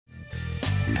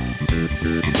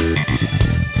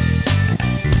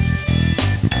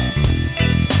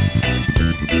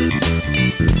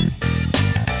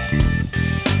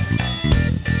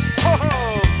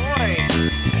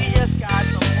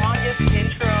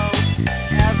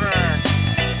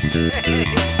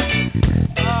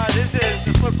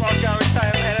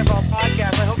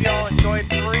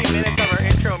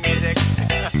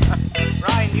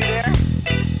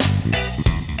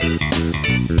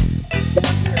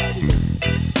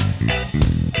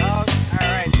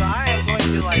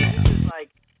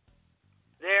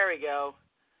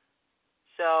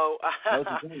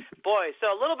Boy,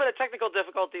 so a little bit of technical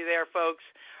difficulty there, folks.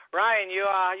 Ryan, you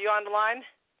on the line?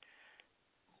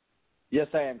 Yes,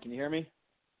 I am. Can you hear me?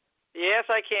 Yes,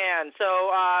 I can. So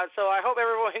I hope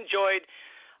everyone enjoyed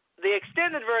the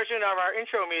extended version of our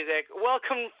intro music.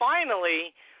 Welcome,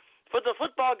 finally, for the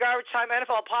Football Garbage Time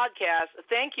NFL podcast.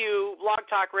 Thank you, Blog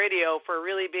Talk Radio, for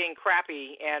really being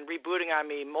crappy and rebooting on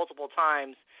me multiple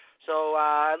times. So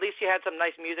at least you had some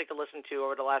nice music to listen to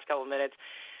over the last couple of minutes.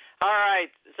 All right,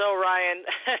 so Ryan,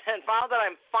 and now that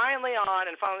I'm finally on,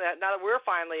 and now that we're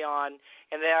finally on,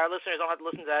 and that our listeners don't have to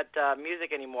listen to that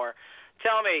music anymore,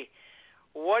 tell me,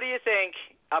 what do you think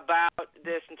about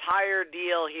this entire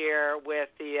deal here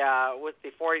with the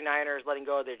 49ers letting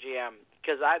go of their GM?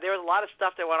 Because there was a lot of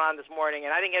stuff that went on this morning,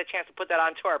 and I didn't get a chance to put that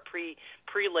onto our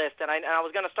pre-list, and I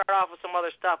was going to start off with some other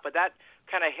stuff, but that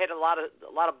kind of hit a lot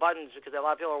of buttons because a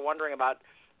lot of people are wondering about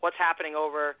what's happening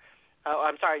over.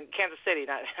 I'm sorry, Kansas City,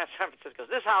 not San Francisco.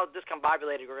 This is how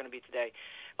discombobulated we're going to be today.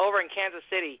 Over in Kansas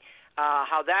City,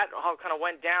 how kind of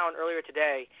went down earlier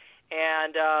today,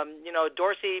 and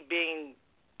Dorsey being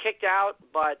kicked out,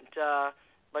 but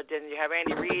then you have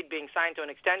Andy Reid being signed to an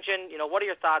extension. What are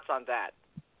your thoughts on that?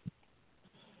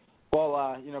 Well,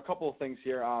 a couple of things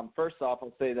here. First off,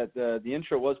 I'll say that the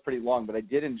intro was pretty long, but I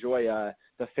did enjoy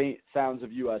the faint sounds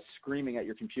of you screaming at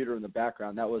your computer in the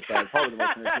background. That was probably the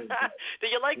most entertaining part. Did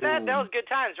you like that? That was good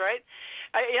times, right?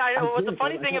 I what's the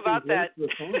funny thing about that? So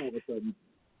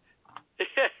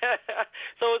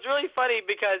it's really funny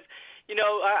because,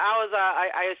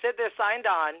 I sit there signed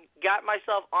on, got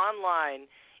myself online,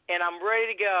 and I'm ready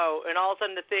to go, and all of a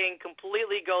sudden the thing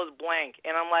completely goes blank,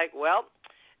 and I'm like, well,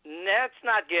 that's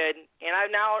not good. And I'm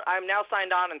now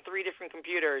signed on 3 different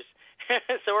computers,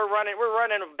 so we're running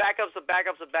backups of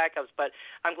backups of backups. But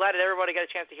I'm glad that everybody got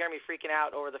a chance to hear me freaking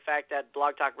out over the fact that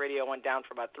Blog Talk Radio went down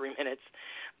for about 3 minutes.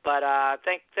 But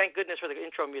thank goodness for the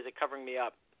intro music covering me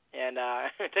up. And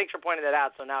thanks for pointing that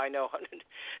out. So now I know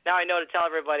to tell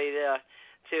everybody to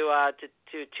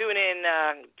tune in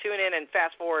and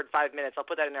fast forward 5 minutes. I'll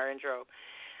put that in our intro.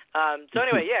 So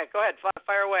anyway, yeah, go ahead,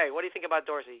 fire away. What do you think about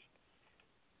Dorsey?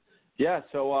 Yeah,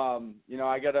 so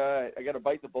I gotta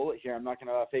bite the bullet here. I'm not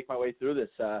gonna fake my way through this.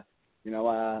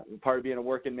 Part of being a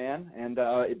working man and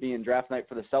it being draft night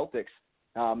for the Celtics.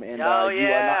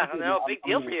 Big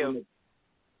deal for you.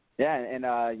 Yeah, and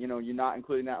you're not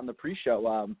including that on the pre-show.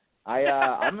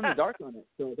 I'm in the dark on it,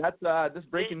 so that's this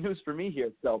breaking news for me here.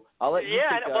 So I'll let you.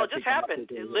 Yeah, well, it just happened.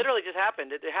 It literally just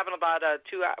happened. It happened about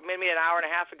maybe an hour and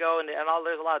a half ago, and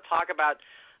there's a lot of talk about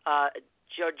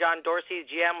John Dorsey,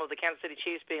 GM of the Kansas City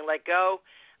Chiefs, being let go.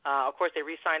 Of course, they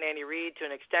re-signed Andy Reid to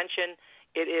an extension.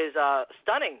 It is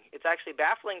stunning. It's actually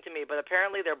baffling to me, but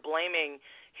apparently they're blaming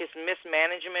his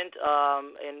mismanagement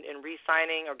in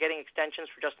re-signing or getting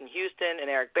extensions for Justin Houston and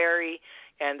Eric Berry,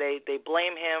 and they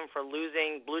blame him for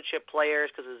losing blue-chip players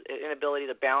because of his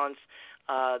inability to balance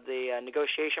the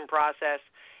negotiation process.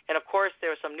 And, of course,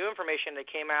 there was some new information that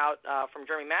came out from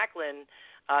Jeremy Maclin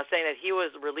saying that he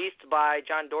was released by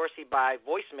John Dorsey by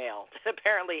voicemail.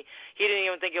 Apparently, he didn't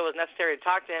even think it was necessary to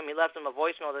talk to him. He left him a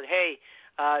voicemail that, hey,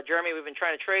 Jeremy, we've been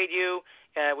trying to trade you.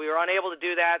 We were unable to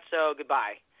do that, so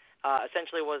goodbye.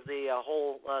 Essentially was the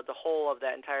whole of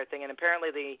that entire thing. And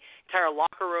apparently the entire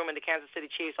locker room in the Kansas City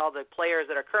Chiefs, all the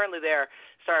players that are currently there,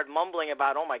 started mumbling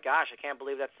about, oh, my gosh, I can't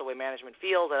believe that's the way management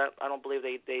feels. I don't believe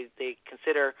they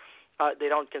consider –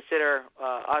 they don't consider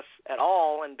us at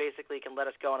all, and basically can let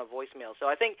us go on a voicemail. So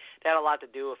I think that had a lot to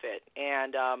do with it.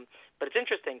 And but it's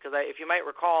interesting because if you might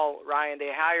recall, Ryan, they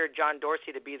hired John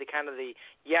Dorsey to be the kind of the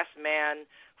yes man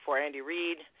for Andy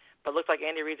Reid, but it looks like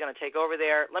Andy Reid's going to take over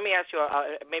there. Let me ask you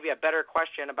maybe a better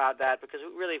question about that, because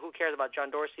really, who cares about John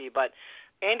Dorsey? But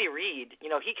Andy Reid, he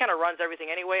kind of runs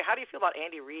everything anyway. How do you feel about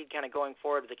Andy Reid kind of going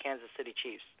forward with the Kansas City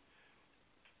Chiefs?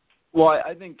 Well,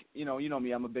 I think you know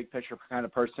me. I'm a big picture kind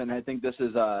of person. I think this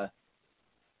is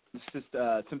just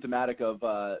symptomatic of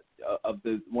one of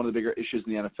the bigger issues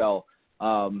in the NFL.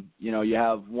 You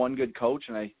have one good coach,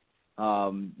 and I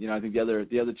think the other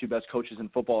 2 best coaches in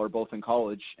football are both in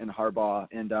college, in Harbaugh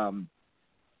and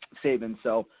Saban.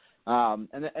 So And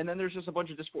then there's just a bunch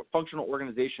of dysfunctional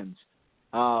organizations.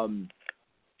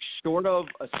 Short of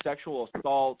a sexual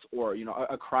assault or,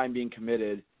 a crime being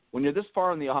committed, when you're this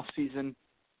far in the off season,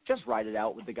 just ride it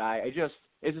out with the guy. It's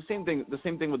the same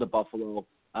thing with the Buffalo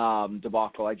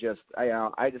debacle. I just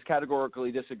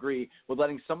categorically disagree with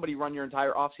letting somebody run your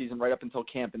entire off season right up until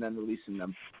camp and then releasing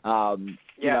them.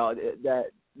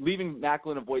 That leaving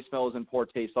Macklin a voicemail is in poor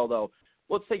taste, although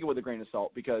let's take it with a grain of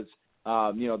salt because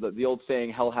the old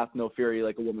saying, hell hath no fury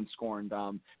like a woman scorned.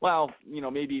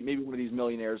 Maybe one of these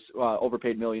millionaires,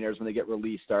 overpaid millionaires, when they get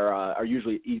released are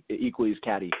usually equally as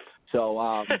catty. So,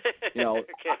 okay.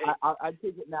 I'd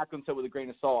take what Macklin said with a grain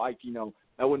of salt.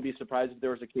 I wouldn't be surprised if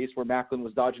there was a case where Macklin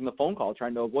was dodging the phone call,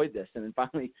 trying to avoid this. And then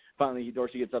finally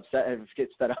Dorsey gets upset and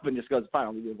gets fed up and just goes, fine,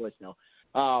 I'll leave you a voicemail.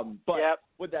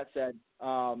 With that said,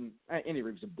 Andy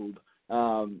Reid's a boob.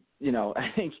 I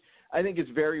think it's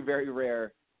very, very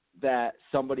rare that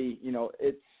somebody,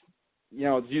 it's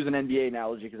use an NBA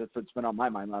analogy because that's what's been on my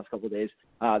mind the last couple of days.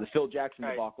 The Phil Jackson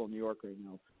debacle in New York right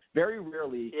now. Very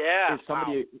rarely is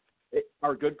somebody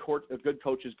are good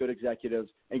coaches, good executives,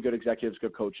 and good executives,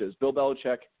 good coaches. Bill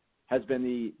Belichick has been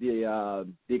the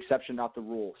exception, not the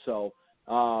rule. So,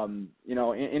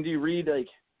 Andy Reid,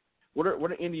 what is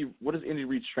Andy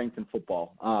Reid's strength in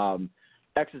football?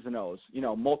 X's and O's,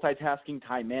 multitasking,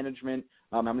 time management.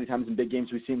 How many times in big games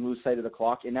we've seen lose sight of the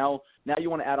clock, and now you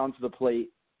want to add onto the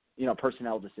plate,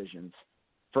 personnel decisions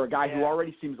for a guy who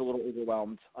already seems a little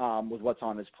overwhelmed with what's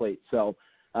on his plate. So,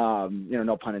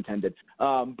 no pun intended.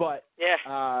 I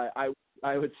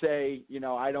would say,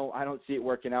 I don't see it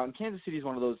working out. And Kansas City is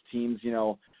one of those teams,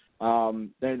 not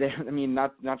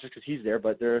just because he's there,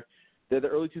 but they're the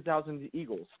early 2000s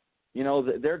Eagles.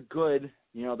 They're good.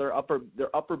 They're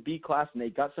upper B class, and they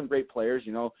got some great players.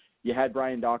 You had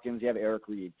Brian Dawkins, you have Eric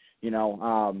Reed. It's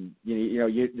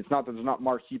not that there's not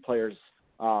marquee players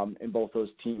in both those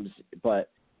teams, but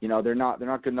they're not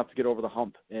good enough to get over the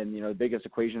hump. And the biggest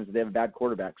equation is that they have a bad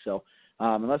quarterback. So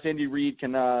unless Andy Reid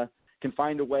can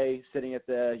find a way, sitting at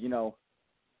the end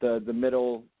of the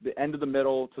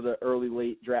middle to the early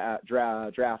late draft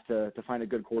to find a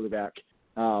good quarterback,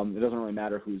 it doesn't really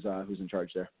matter who's in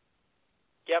charge there.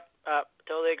 Yep,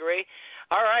 totally agree.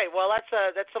 All right, well, that's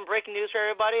some breaking news for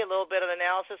everybody, a little bit of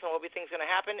analysis on what we think is going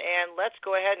to happen, and let's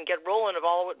go ahead and get rolling of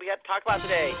all what we got to talk about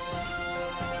today.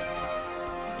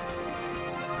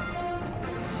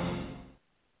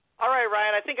 All right,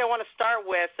 Ryan, I think I want to start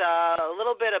with a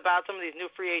little bit about some of these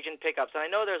new free agent pickups, and I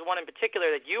know there's one in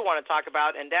particular that you want to talk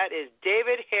about, and that is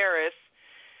David Harris,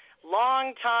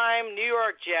 longtime New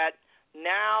York Jet,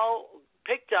 now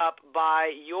picked up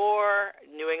by your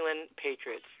New England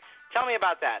Patriots. Tell me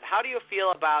about that. How do you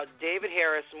feel about David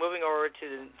Harris moving over to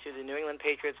the New England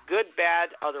Patriots? Good,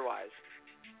 bad, otherwise?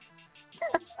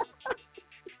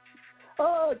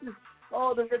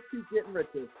 The rich keep getting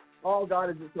richer. Oh, God,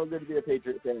 is it so good to be a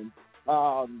Patriot fan.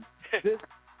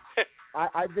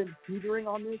 I've been teetering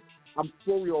on this. I'm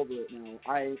fully over it now.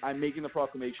 I'm making the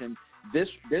proclamation. This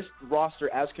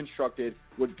roster, as constructed,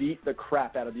 would beat the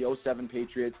crap out of the 07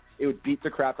 Patriots. It would beat the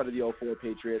crap out of the 04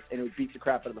 Patriots, and it would beat the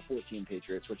crap out of the 14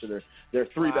 Patriots, which are their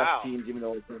three best teams, even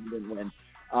though 07 didn't win.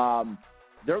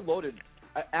 They're loaded,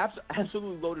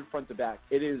 absolutely loaded front to back.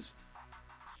 It is.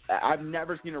 I've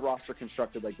never seen a roster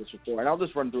constructed like this before, and I'll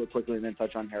just run through it quickly and then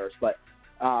touch on Harris. But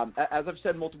as I've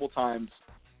said multiple times,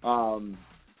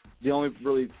 the only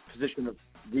really position of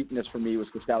weakness for me was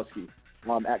Gostowski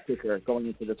at kicker going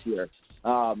into this year.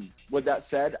 With that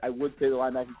said, I would say the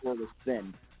linebacking core was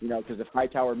thin, because if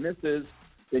Hightower misses,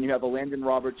 then you have a Landon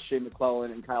Roberts, Shea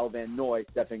McClellan, and Kyle Van Noy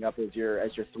stepping up as your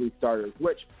three starters,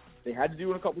 which they had to do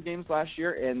in a couple games last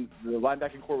year, and the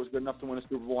linebacking core was good enough to win a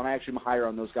Super Bowl, and I actually am higher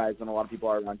on those guys than a lot of people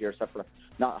are around here, except for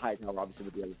not Hightower, obviously,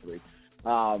 with the other three.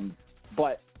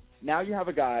 But now you have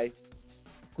a guy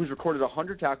who's recorded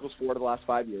 100 tackles for the last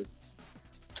 5 years,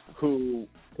 who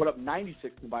put up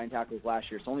 96 combined tackles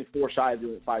last year, so only 4 shy of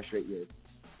doing it 5 straight years.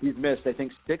 He's missed, I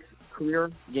think, 6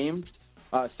 career games,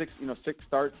 6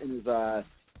 starts in his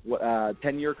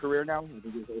 10-year career now. I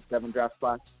think he's a 7 draft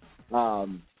class.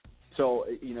 So,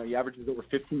 he averages over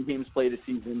 15 games played a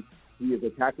season. He is a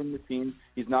tackling machine.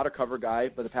 He's not a cover guy,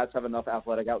 but the Pats have enough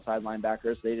athletic outside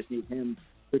linebackers. They just need him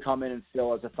to come in and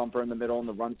fill as a thumper in the middle in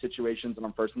the run situations and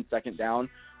on first and second down.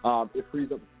 It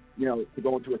frees up, to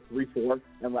go into a 3-4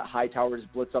 and let Hightower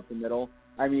just blitz up the middle.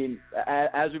 I mean,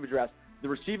 as we've addressed, the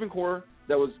receiving core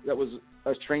that was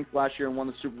a strength last year and won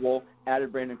the Super Bowl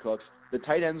added Brandon Cooks. The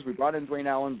tight ends, we brought in Dwayne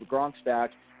Allen, Gronk's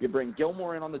back. You bring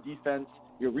Gilmore in on the defense.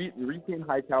 You retain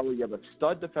Hightower. You have a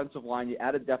stud defensive line. You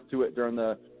added depth to it during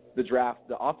the draft.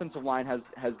 The offensive line has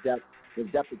depth. You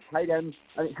have depth at tight ends.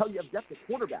 I mean, hell, you have depth at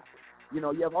quarterback.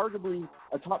 you have arguably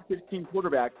a top 15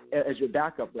 quarterback as your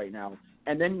backup right now.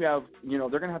 And then you have,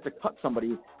 they're going to have to cut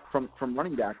somebody from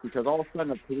running back because all of a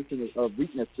sudden a position of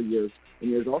weakness for years. And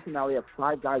years also now they have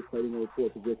 5 guys fighting over 4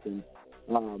 positions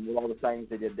with all the signings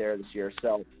they did there this year.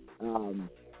 So,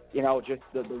 just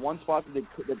the one spot that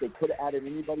they could have added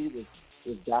anybody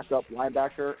was backup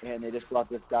linebacker, and they just brought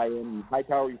this guy in.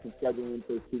 Hightower, you can schedule him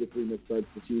for 2 to 3 missed the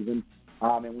season.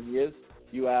 And when he is,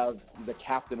 you have the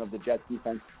captain of the Jets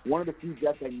defense. One of the few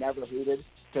Jets I never hated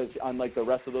because unlike the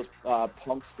rest of those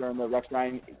punks during the Rex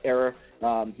Ryan era,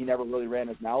 he never really ran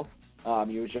his mouth.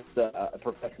 He was just a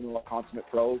professional, a consummate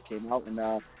pro, came out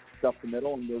and stuffed the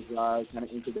middle and was kind of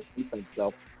into the defense.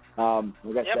 So,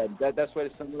 like I said, that best way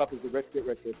to sum it up is the rich get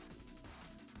richer.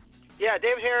 Yeah,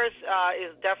 David Harris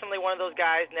is definitely one of those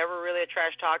guys, never really a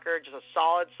trash talker, just a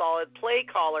solid play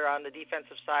caller on the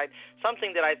defensive side,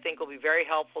 something that I think will be very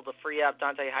helpful to free up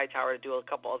Dont'a Hightower to do a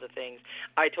couple other things.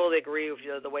 I totally agree with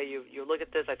you, the way you look at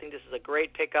this. I think this is a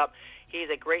great pickup. He's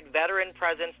a great veteran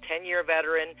presence, 10-year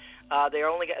veteran. They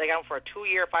got him for a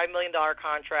 2-year, $5 million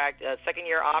contract,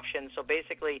 second-year option. So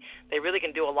basically, they really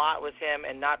can do a lot with him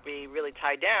and not be really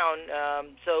tied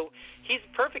down. So he's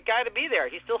the perfect guy to be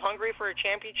there. He's still hungry for a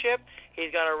championship.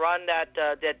 He's going to run that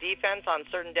defense on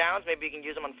certain downs. Maybe you can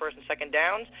use him on first and second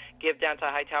downs. Give Dont'a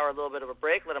Hightower a little bit of a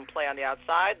break. Let him play on the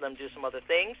outside. Let him do some other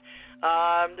things.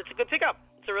 It's a good pickup.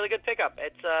 It's a really good pickup.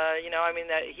 It's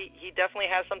he definitely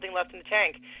has something left in the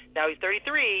tank. Now he's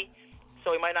 33,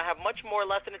 so he might not have much more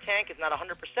left in the tank. It's not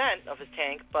 100% of his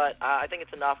tank, but I think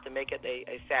it's enough to make it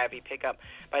a savvy pickup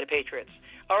by the Patriots.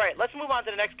 All right, let's move on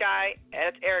to the next guy.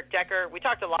 That's Eric Decker. We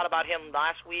talked a lot about him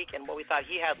last week and what we thought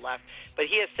he had left, but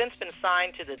he has since been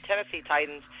signed to the Tennessee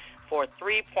Titans for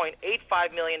 $3.85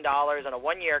 million on a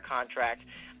 1-year contract.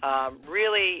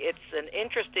 Really, it's an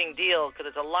interesting deal because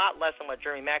it's a lot less than what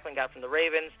Jeremy Maclin got from the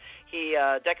Ravens.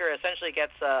 Decker essentially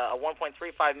gets a $1.35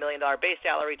 million base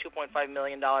salary, $2.5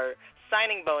 million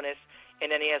signing bonus,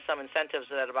 and then he has some incentives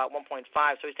at about 1.5.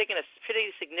 So he's taking a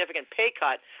pretty significant pay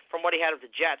cut from what he had with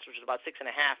the Jets, which is about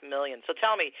 $6.5 million. So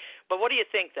tell me, but what do you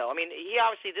think, though? I mean,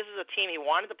 this is a team he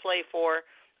wanted to play for.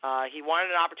 He wanted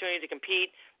an opportunity to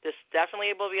compete. This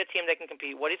definitely will be a team that can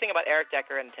compete. What do you think about Eric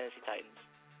Decker and the Tennessee Titans?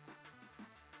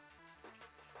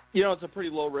 It's a pretty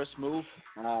low-risk move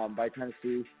by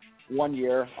Tennessee. 1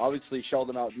 year. Obviously, shelled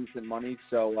them out decent money.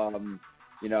 So,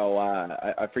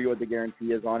 I forget what the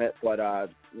guarantee is on it. But, I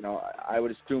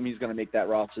would assume he's going to make that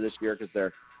roster this year because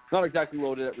they're not exactly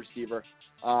loaded at receiver.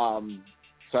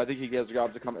 So I think he has a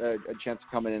chance to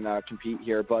come in and compete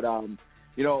here. But,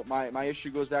 my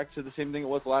issue goes back to the same thing it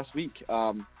was last week.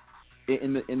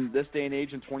 In this day and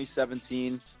age, in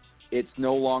 2017, it's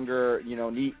no longer,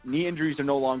 knee injuries are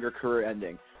no longer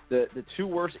career-ending. The 2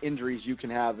 worst injuries you can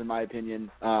have, in my opinion,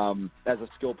 as a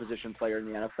skill position player in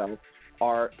the NFL,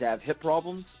 are to have hip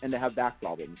problems and to have back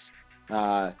problems.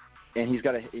 And he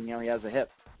has a hip,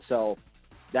 so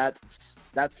that's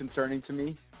concerning to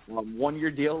me.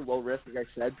 1-year deal, low risk, like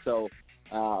I said. So,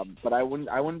 but I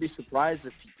wouldn't be surprised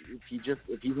if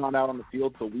he's not out on the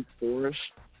field till week 4-ish.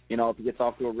 If he gets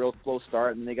off to a real slow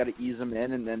start, and then they got to ease him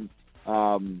in, and then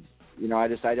I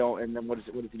don't. And then what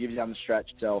does it give you down the stretch?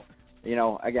 So.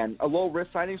 Again, a low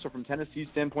risk signing. So from Tennessee's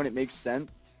standpoint, it makes sense.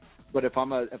 But if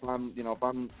I'm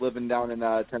living down in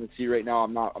Tennessee right now,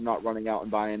 I'm not running out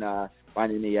and buying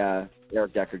any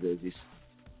Eric Decker jerseys.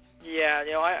 Yeah,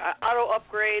 I auto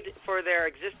upgrade for their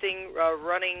existing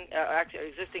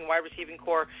existing wide receiving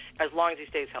core as long as he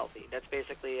stays healthy. That's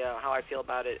basically how I feel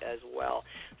about it as well.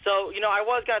 So, I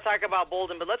was going to talk about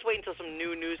Bolden, but let's wait until some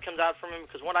new news comes out from him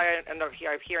because what I end up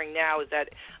hearing now is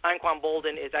that Anquan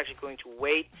Bolden is actually going to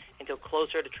wait until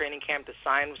closer to training camp to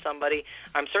sign with somebody.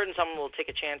 I'm certain someone will take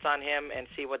a chance on him and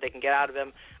see what they can get out of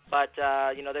him. But,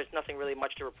 there's nothing really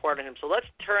much to report on him. So let's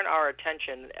turn our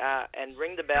attention and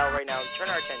ring the bell right now and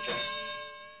turn our attention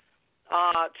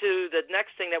to the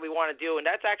next thing that we want to do, and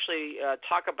that's actually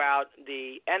talk about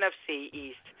the NFC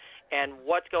East and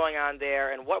what's going on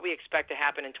there and what we expect to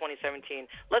happen in 2017.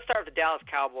 Let's start with the Dallas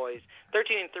Cowboys.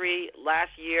 13-3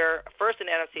 last year, first in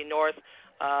the NFC North.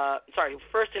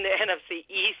 First in the NFC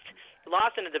East,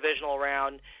 lost in the divisional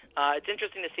round. It's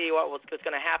interesting to see what's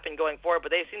going to happen going forward,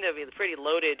 but they seem to be pretty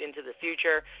loaded into the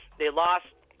future. They lost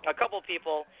a couple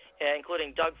people,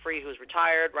 including Doug Free, who's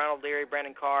retired, Ronald Leary,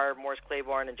 Brandon Carr, Morris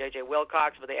Claiborne, and J.J.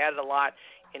 Wilcox, but they added a lot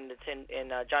in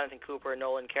Jonathan Cooper,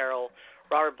 Nolan Carroll,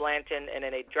 Robert Blanton, and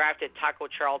then they drafted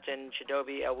Taco Charlton,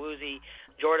 Chidobe Awuzie,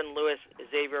 Jordan Lewis,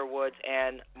 Xavier Woods,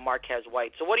 and Marquez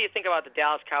White. So what do you think about the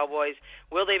Dallas Cowboys?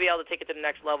 Will they be able to take it to the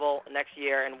next level next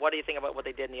year, and what do you think about what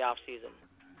they did in the offseason?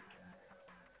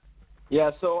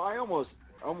 Yeah, so I almost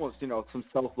some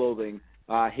self-loathing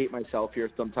hate myself here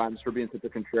sometimes for being such a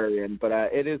contrarian, but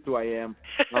it is who I am.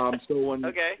 So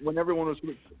when everyone was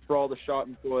for all the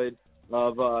schadenfreude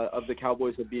of the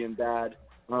Cowboys of being bad,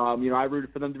 I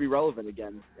rooted for them to be relevant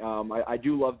again. I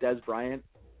do love Dez Bryant,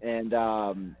 and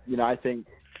I think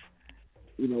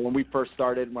when I first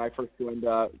joined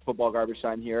Football Garbage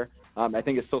Time here, I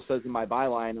think it still says in my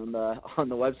byline on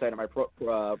the website on my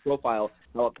profile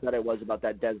how upset I was about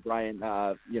that Dez Bryant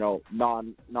or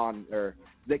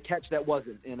the catch that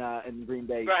wasn't in Green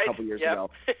Bay a couple years ago.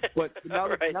 But now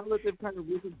that they've kind of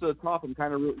risen to the top, I'm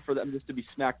kind of rooting for them just to be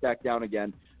smacked back down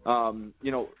again.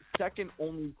 Second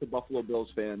only to Buffalo Bills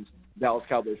fans, Dallas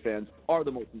Cowboys fans are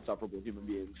the most insufferable human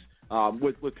beings.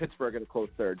 With Pittsburgh at a close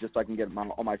third, just so I can get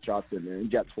all my shots in there,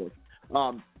 and Jets fourth.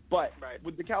 But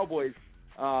with the Cowboys,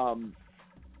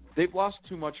 they've lost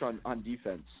too much on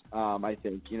defense. I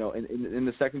think in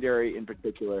the secondary in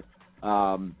particular.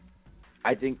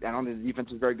 I don't think the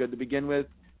defense was very good to begin with.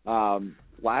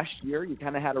 Last year, you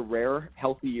kind of had a rare,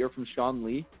 healthy year from Sean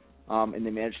Lee, and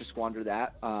they managed to squander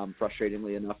that,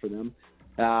 frustratingly enough for them.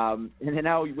 And then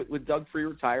now with Doug Free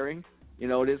retiring,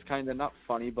 it is kind of not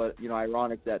funny, but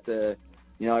ironic that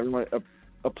everyone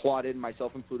applauded,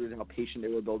 myself included, how patient they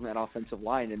were building that offensive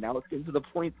line, and now it's getting to the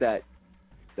point that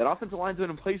offensive line's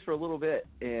been in place for a little bit,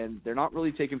 and they're not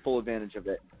really taking full advantage of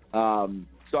it.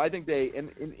 So I think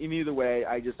in either way,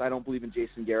 I don't believe in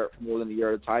Jason Garrett for more than a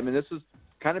year at a time, and this has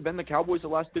kind of been the Cowboys the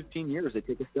last 15 years. They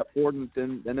take a step forward,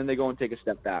 and then they go and take a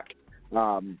step back. So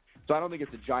I don't think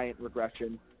it's a giant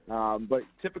regression. But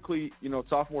typically,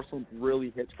 sophomore slump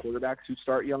really hits quarterbacks who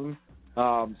start young.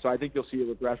 So I think you'll see a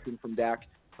regression from Dak.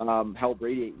 Hell,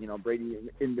 Brady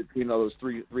in between those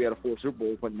three out of 4 Super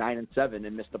Bowls went 9-7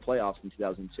 and missed the playoffs in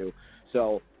 2002.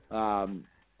 So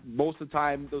most of the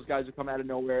time, those guys will come out of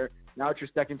nowhere. Now it's your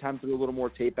second time to do a little more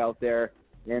tape out there,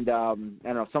 and I don't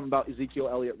know, something about Ezekiel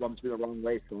Elliott rubs me the wrong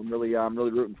way. So I'm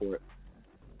really rooting for it.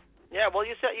 Yeah, well,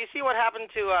 you see what happened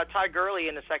to Todd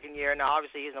Gurley in the second year. Now,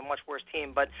 obviously, he's in a much worse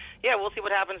team. But, yeah, we'll see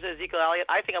what happens to Ezekiel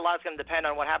Elliott. I think a lot is going to depend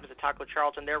on what happens to Taco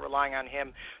Charlton. They're relying on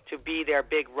him to be their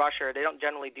big rusher. They don't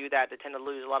generally do that. They tend to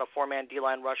lose a lot of four-man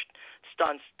D-line rush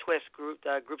stunts, twists, group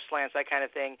slants, that kind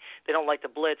of thing. They don't like the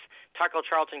blitz. Taco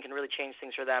Charlton can really change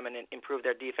things for them and improve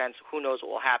their defense. Who knows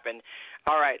what will happen.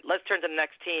 All right, let's turn to the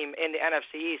next team in the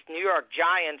NFC East. New York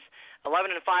Giants.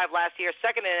 11-5 last year,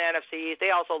 second in the NFC East.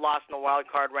 They also lost in the wild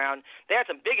card round. They had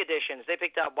some big additions. They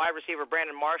picked up wide receiver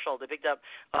Brandon Marshall. They picked up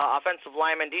offensive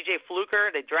lineman DJ Fluker.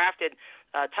 They drafted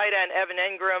tight end Evan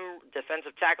Engram,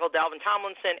 defensive tackle Dalvin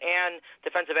Tomlinson, and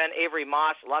defensive end Avery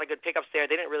Moss. A lot of good pickups there.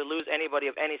 They didn't really lose anybody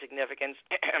of any significance,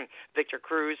 Victor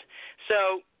Cruz.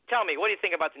 So tell me, what do you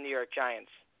think about the New York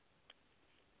Giants?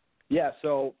 Yeah,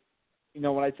 so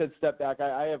when I said step back,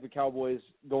 I have the Cowboys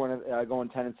going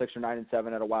 10-6 or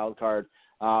 9-7 at a wild card,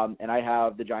 and I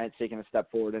have the Giants taking a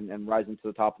step forward and rising to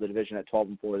the top of the division at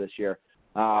 12-4 this year.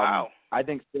 Wow! I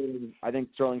think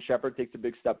Sterling Shepard takes a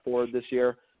big step forward this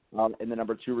year in the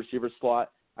number 2 receiver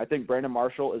slot. I think Brandon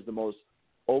Marshall is the most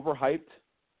overhyped,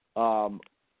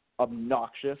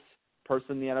 obnoxious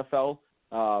person in the NFL.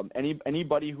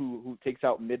 Anybody who takes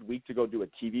out midweek to go do a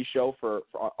TV show for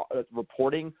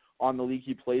reporting on the league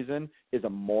he plays in is a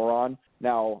moron.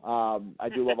 Now, I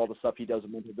do love all the stuff he does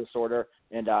with mental disorder,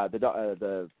 and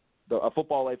the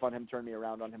football life on him turned me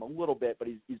around on him a little bit, but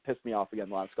he's pissed me off again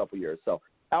the last couple of years. So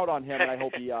out on him, and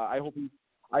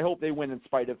I hope they win in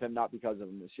spite of him, not because of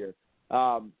him this year.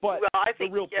 But I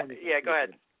think the real point is go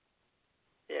ahead.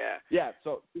 Yeah.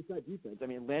 So it's that defense. I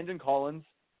mean, Landon Collins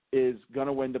is going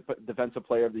to win the Defensive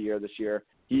Player of the Year this year.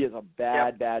 He is a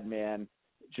bad man.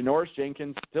 Janoris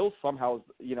Jenkins still somehow,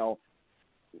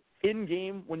 in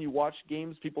game when you watch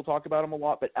games, people talk about him a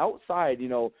lot, but outside,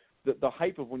 the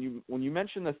hype of when you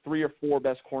mention the 3 or 4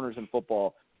 best corners in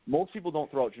football, most people don't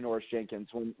throw out Janoris Jenkins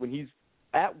when he's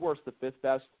at worst the 5th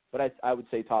best, but I would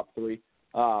say top 3.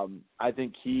 I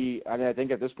think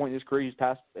at this point in his career he's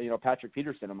passed Patrick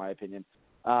Peterson in my opinion.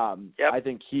 I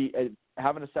think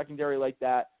having a secondary like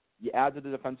that, you add to the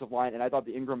defensive line, and I thought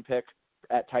the Ingram pick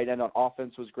at tight end on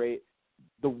offense was great.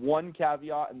 The one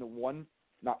caveat and the one,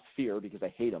 not fear because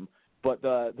I hate him, but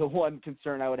the one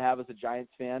concern I would have as a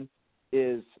Giants fan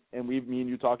is, and me and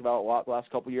you talked about it a lot the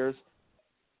last couple of years,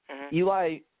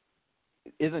 Eli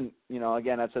isn't,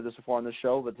 again, I've said this before on this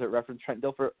show, but to reference Trent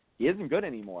Dilfer, he isn't good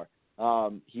anymore.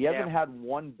 He hasn't had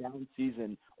one down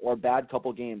season or a bad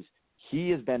couple games.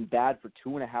 He has been bad for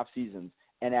 2.5 seasons,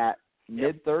 and at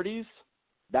mid-30s,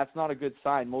 that's not a good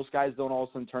sign. Most guys don't all of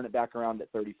a sudden turn it back around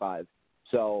at 35.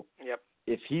 So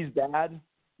if he's bad,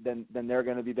 then they're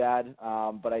going to be bad.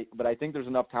 But I think there's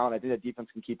enough talent. I think that defense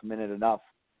can keep him in it enough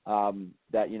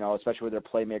that, especially with their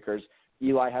playmakers.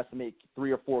 Eli has to make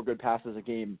 3 or 4 good passes a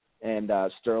game, and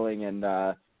Sterling and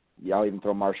I'll even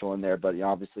throw Marshall in there, but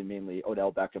obviously mainly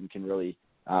Odell Beckham can really,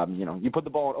 you put the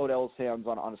ball in Odell's hands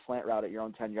on a slant route at your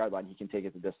own 10-yard line, he can take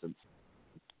it the distance.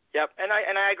 Yep, and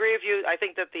I agree with you. I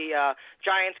think that the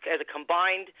Giants, as a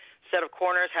combined set of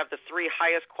corners, have the 3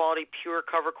 highest quality pure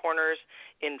cover corners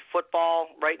in football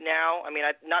right now. I mean,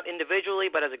 not individually,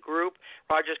 but as a group.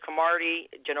 Rogers Cromartie,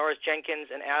 Janoris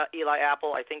Jenkins, and Eli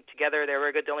Apple, I think together they're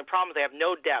very good. The only problem is they have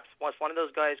no depth. Once one of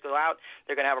those guys go out,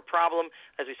 they're going to have a problem.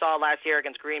 As we saw last year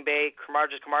against Green Bay,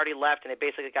 Rogers Cromartie left, and it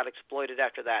basically got exploited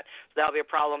after that. So that'll be a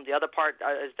problem. The other part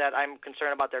is that I'm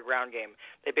concerned about their ground game.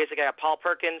 They basically got Paul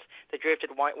Perkins. They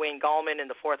drafted Wayne Gallman in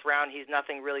the 4th round. He's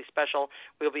nothing really special.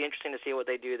 It'll be interesting to see what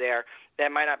they do there. They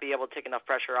might not be able to take enough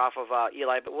pressure off of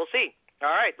Eli, but we'll see. All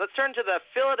right, let's turn to the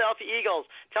Philadelphia Eagles.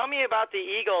 Tell me about the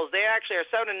Eagles. They actually are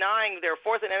 7-9. They're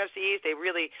 4th in NFC East. They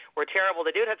really were terrible.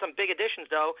 They did have some big additions,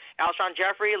 though. Alshon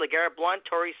Jeffrey, LeGarrette Blount,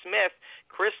 Torrey Smith,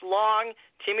 Chris Long,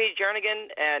 Timmy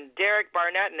Jernigan, and Derek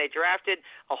Barnett, and they drafted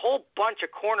a whole bunch of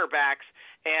cornerbacks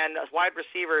and wide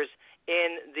receivers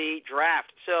in the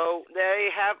draft. So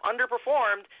they have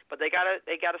underperformed, but they got a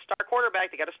star quarterback.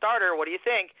 They got a starter. What do you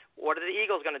think? What are the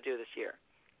Eagles going to do this year?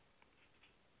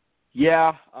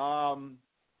 Yeah, I'm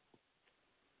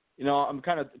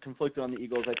kind of conflicted on the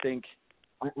Eagles. I think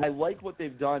I like what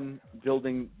they've done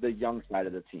building the young side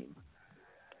of the team.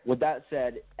 With that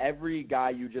said, every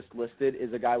guy you just listed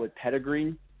is a guy with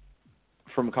pedigree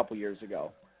from a couple years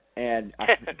ago. And,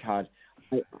 God,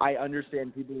 I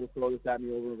understand people will throw this at me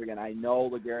over and over again. I know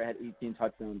LeGarrette had 18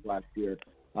 touchdowns last year.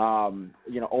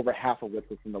 Over half of which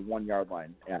was from the 1-yard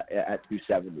line at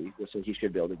 270, so he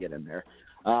should be able to get in there.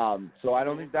 So I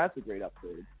don't think that's a great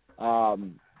upgrade.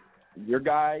 Your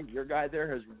guy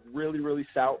there has really, really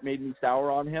made me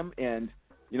sour on him, and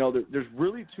there's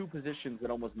really 2 positions that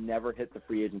almost never hit the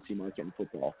free agency market in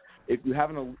football. If you have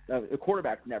a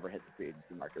quarterback, never hit the free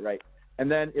agency market, right? And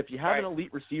then if you have an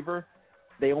elite receiver,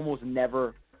 they almost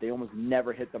never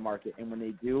hit the market, and when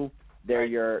they do, they're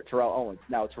your Terrell Owens.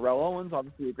 Now, Terrell Owens,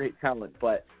 obviously a great talent,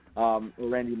 but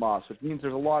Randy Moss, which means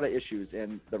there's a lot of issues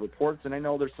in the reports, and I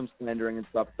know there's some slandering and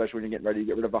stuff, especially when you're getting ready to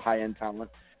get rid of a high-end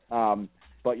talent. But,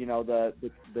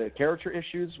 the character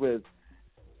issues with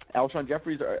Alshon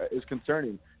Jeffrey is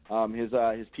concerning. His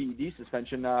PED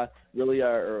suspension really,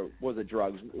 or was it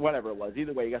drugs? Whatever it was.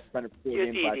 Either way, he got suspended for 4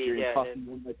 games last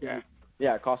year.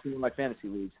 Yeah, it cost me one of my fantasy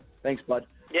leagues. Thanks, bud.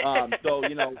 So,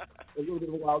 a little bit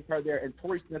of a wild card there. And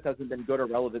Torrey Smith hasn't been good or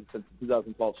relevant since the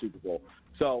 2012 Super Bowl.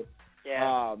 So,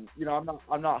 I'm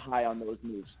not high on those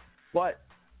moves. But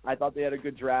I thought they had a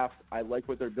good draft. I like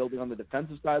what they're building on the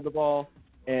defensive side of the ball.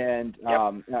 And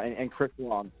and Chris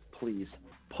Long, please,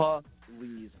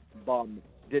 bum,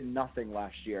 did nothing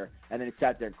last year, and then he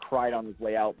sat there and cried on his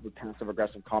way out with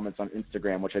passive-aggressive comments on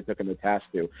Instagram, which I took him to task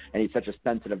to. And he's such a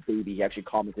sensitive baby. He actually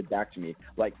commented back to me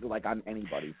like I'm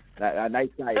anybody. A nice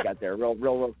guy he got there,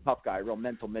 real tough guy, real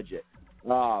mental midget.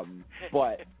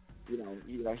 But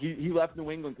he left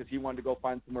New England because he wanted to go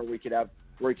find somewhere where he could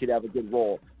have a good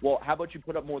role. Well, how about you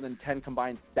put up more than 10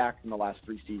 combined sacks in the last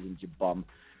 3 seasons, you bum?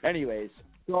 Anyways,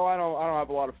 so I don't have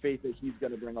a lot of faith that he's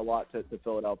going to bring a lot to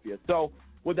Philadelphia. So.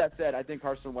 With that said, I think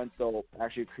Carson Wentz still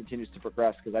actually continues to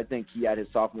progress because I think he had his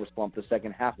sophomore slump the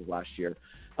second half of last year.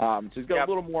 So he's got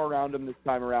a little more around him this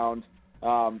time around.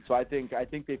 So I think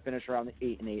they finish around the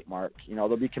 8-8 mark.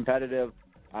 They'll be competitive.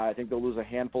 I think they'll lose a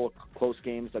handful of close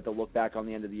games that they'll look back on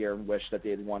the end of the year and wish that they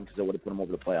had won because it would have put them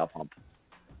over the playoff hump.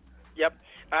 Yep,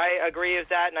 I agree with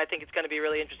that, and I think it's going to be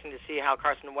really interesting to see how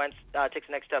Carson Wentz takes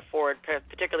the next step forward,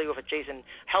 particularly with a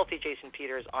healthy Jason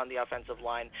Peters on the offensive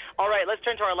line. All right, let's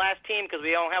turn to our last team because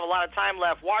we don't have a lot of time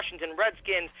left. Washington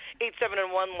Redskins,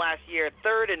 8-7-1 last year,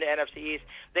 3rd in the NFC East.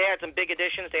 They had some big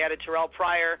additions. They added Terrell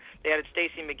Pryor. They added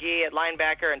Stacey McGee at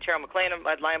linebacker and Terrell McLean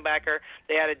at linebacker.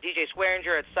 They added DJ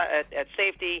Swearinger at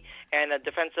safety and a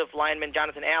defensive lineman,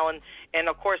 Jonathan Allen.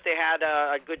 And, of course, they had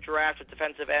a good draft with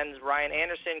defensive ends, Ryan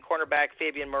Anderson, cornerback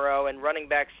Fabian Moreau, and running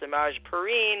back Samaj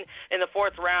Perine in the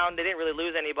 4th round. They didn't really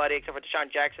lose anybody except for Deshaun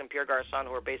Jackson and Pierre Garçon,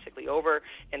 who were basically over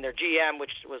in their GM,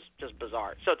 which was just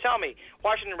bizarre. So tell me,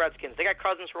 Washington Redskins, they got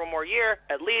Cousins for one more year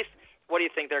at least. What do you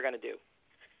think they're going to do?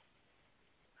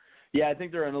 Yeah, I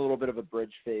think they're in a little bit of a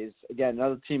bridge phase. Again,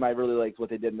 another team I really liked what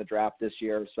they did in the draft this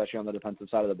year, especially on the defensive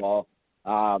side of the ball.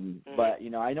 But,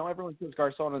 I know everyone says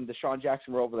Garçon and Deshaun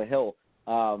Jackson were over the hill,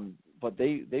 but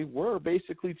they were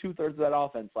basically 2/3 of that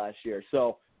offense last year.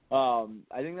 So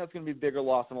I think that's going to be a bigger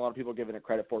loss than a lot of people giving it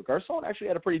credit for. Garçon actually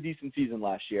had a pretty decent season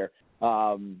last year.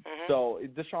 So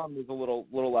Deshaun was a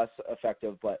little less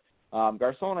effective, but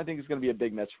Garçon I think is going to be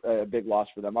a big loss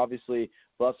for them. Obviously,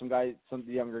 we'll have some of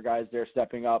the younger guys there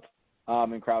stepping up.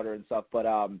 and Crowder and stuff. But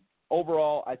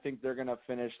overall, I think they're going to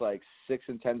finish like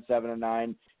 6-10, 7-9.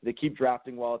 If they keep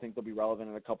drafting well, I think they'll be relevant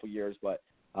in a couple years. But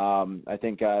I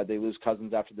think they lose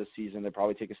Cousins after this season. They'll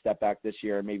probably take a step back this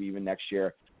year and maybe even next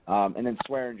year. And then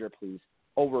Swearinger, please.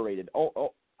 Overrated.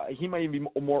 He might even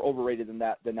be more overrated than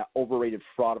that overrated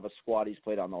fraud of a squad he's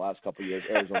played on the last couple of years,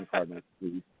 Arizona Cardinals.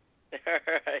 Please.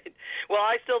 All right. Well,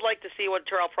 I still like to see what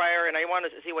Terrell Pryor, and I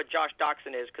wanted to see what Josh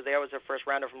Doxson is, because they was their first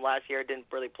rounder from last year.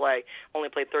 Didn't really play. Only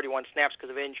played 31 snaps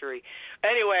because of injury.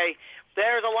 Anyway,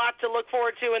 there's a lot to look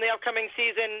forward to in the upcoming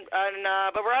season,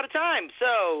 but we're out of time.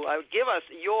 So give us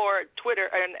your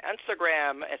Twitter and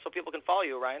Instagram so people can follow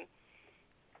you, Ryan.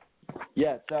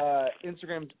 Yes,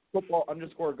 Instagram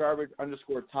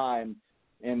football_garbage_time,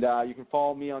 and you can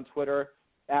follow me on Twitter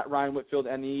at Ryan Whitfield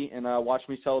NE, and watch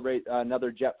me celebrate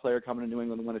another Jet player coming to New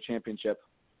England to win a championship.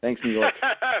 Thanks, New York.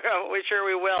 We sure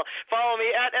we will. Follow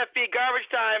me at FB Garbage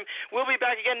Time. We'll be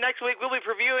back again next week. We'll be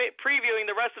previewing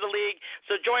the rest of the league,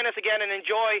 so join us again and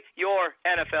enjoy your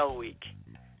NFL week.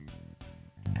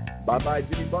 Bye-bye,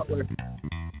 Jimmy Butler.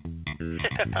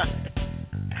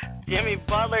 Jimmy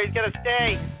Butler, he's going to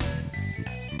stay.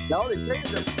 No, they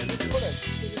changed him.